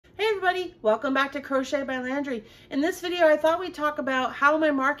everybody, welcome back to Crochet by Landry. In this video I thought we'd talk about how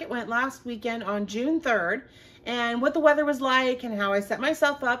my market went last weekend on June 3rd and what the weather was like and how I set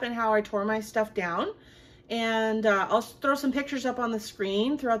myself up and how I tore my stuff down. And I'll throw some pictures up on the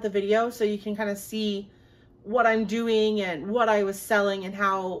screen throughout the video so you can kind of see what I'm doing and what I was selling and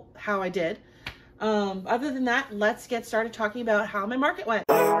how I did. Other than that, let's get started talking about how my market went.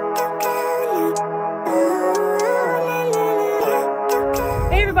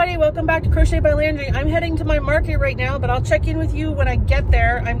 Hey everybody, welcome back to Crochet by Landry. I'm heading to my market right now, but I'll check in with you when I get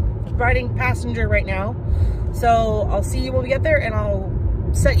there. I'm riding passenger right now, so I'll see you when we get there, and I'll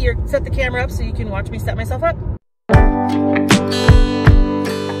set the camera up so you can watch me set myself up.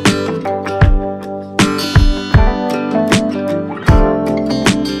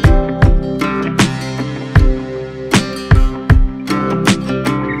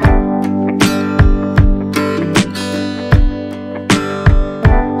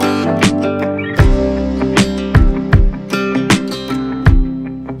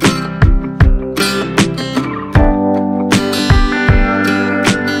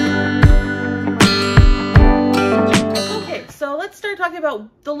 Talking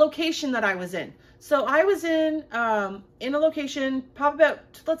about the location that I was in. So I was in a location probably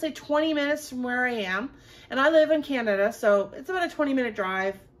about, let's say, 20 minutes from where I am, and I live in Canada, so it's about a 20-minute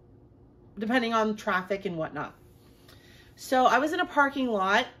drive depending on traffic and whatnot. So I was in a parking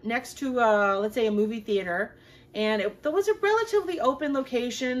lot next to let's say a movie theater, and it was a relatively open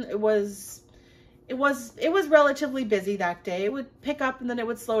location. It was relatively busy that day. It would pick up and then it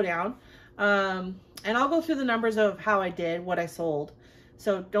would slow down. And I'll go through the numbers of how I did, what I sold.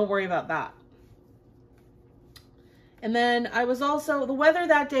 So don't worry about that. And then I was also, the weather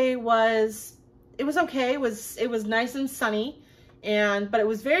that day was, it was okay. It was nice and sunny, but it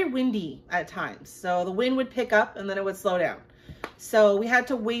was very windy at times. So the wind would pick up and then it would slow down. So we had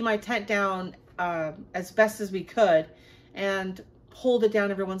to weigh my tent down as best as we could and hold it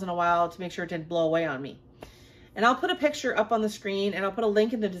down every once in a while to make sure it didn't blow away on me. And I'll put a picture up on the screen, and I'll put a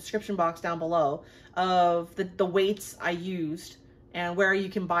link in the description box down below of the weights I used and where you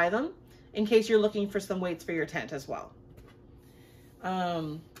can buy them in case you're looking for some weights for your tent as well.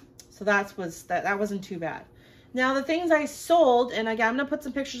 So that wasn't too bad. Now the things I sold, and again, I'm gonna put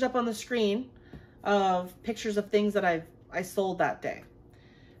some pictures up on the screen of pictures of things that I sold that day.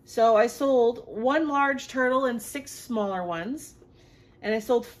 So I sold 1 large turtle and 6 smaller ones. And I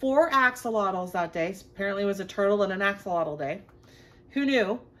sold 4 axolotls that day. Apparently it was a turtle and an axolotl day. Who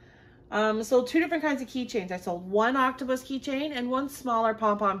knew? I sold 2 different kinds of keychains. I sold 1 octopus keychain and 1 smaller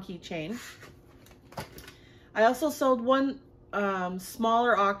pom-pom keychain. I also sold 1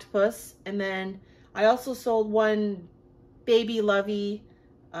 smaller octopus, and then I also sold 1 baby lovey,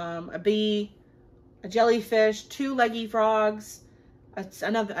 a bee, a jellyfish, 2 leggy frogs,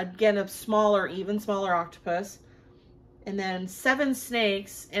 another, again, a smaller, even smaller octopus, and then 7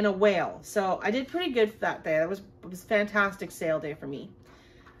 snakes and a whale. So I did pretty good for that day. It was a fantastic sale day for me,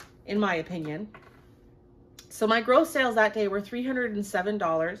 in my opinion. So my gross sales that day were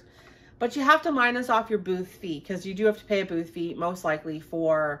 $307, but you have to minus off your booth fee because you do have to pay a booth fee most likely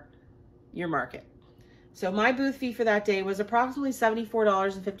for your market. So my booth fee for that day was approximately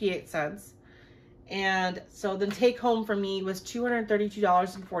 $74.58. And so the take home for me was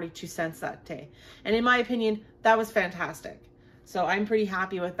 $232.42 that day. And in my opinion, that was fantastic. So I'm pretty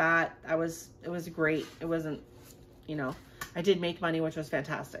happy with that. It was great. It wasn't, you know, I did make money, which was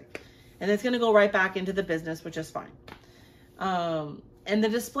fantastic. And it's going to go right back into the business, which is fine. And the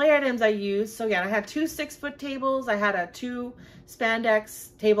display items I used, so again, I had 2 6-foot tables. I had 2 spandex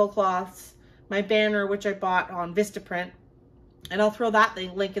tablecloths, my banner, which I bought on Vistaprint. And I'll throw that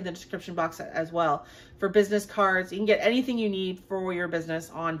link in the description box as well for business cards. You can get anything you need for your business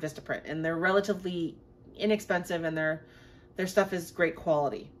on Vistaprint, and they're relatively inexpensive, and their stuff is great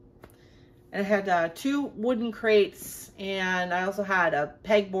quality. And I had 2 wooden crates, and I also had a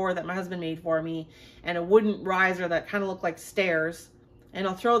pegboard that my husband made for me, and a wooden riser that kind of looked like stairs. And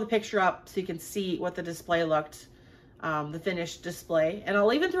I'll throw the picture up so you can see what the display looked, the finished display. And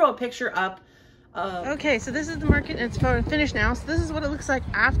I'll even throw a picture up. Okay, so this is the market, and it's finished now. So this is what it looks like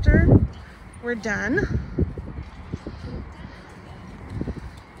after we're done.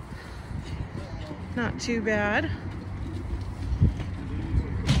 Not too bad.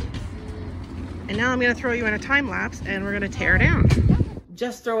 And now I'm going to throw you in a time lapse, and we're going to tear down.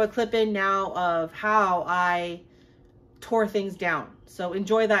 Just throw a clip in now of how I tore things down. So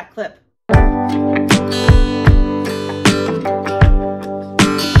enjoy that clip.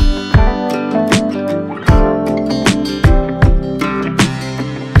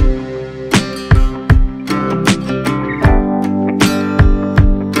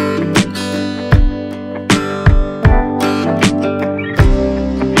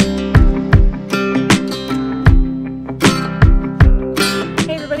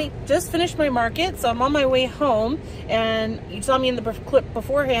 my market, so I'm on my way home, and you saw me in the clip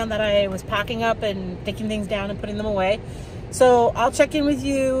beforehand that I was packing up and taking things down and putting them away. So I'll check in with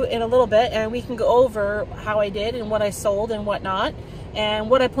you in a little bit, and we can go over how I did and what I sold and whatnot,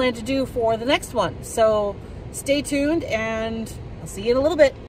 and what I plan to do for the next one. So stay tuned, and I'll see you in a little bit.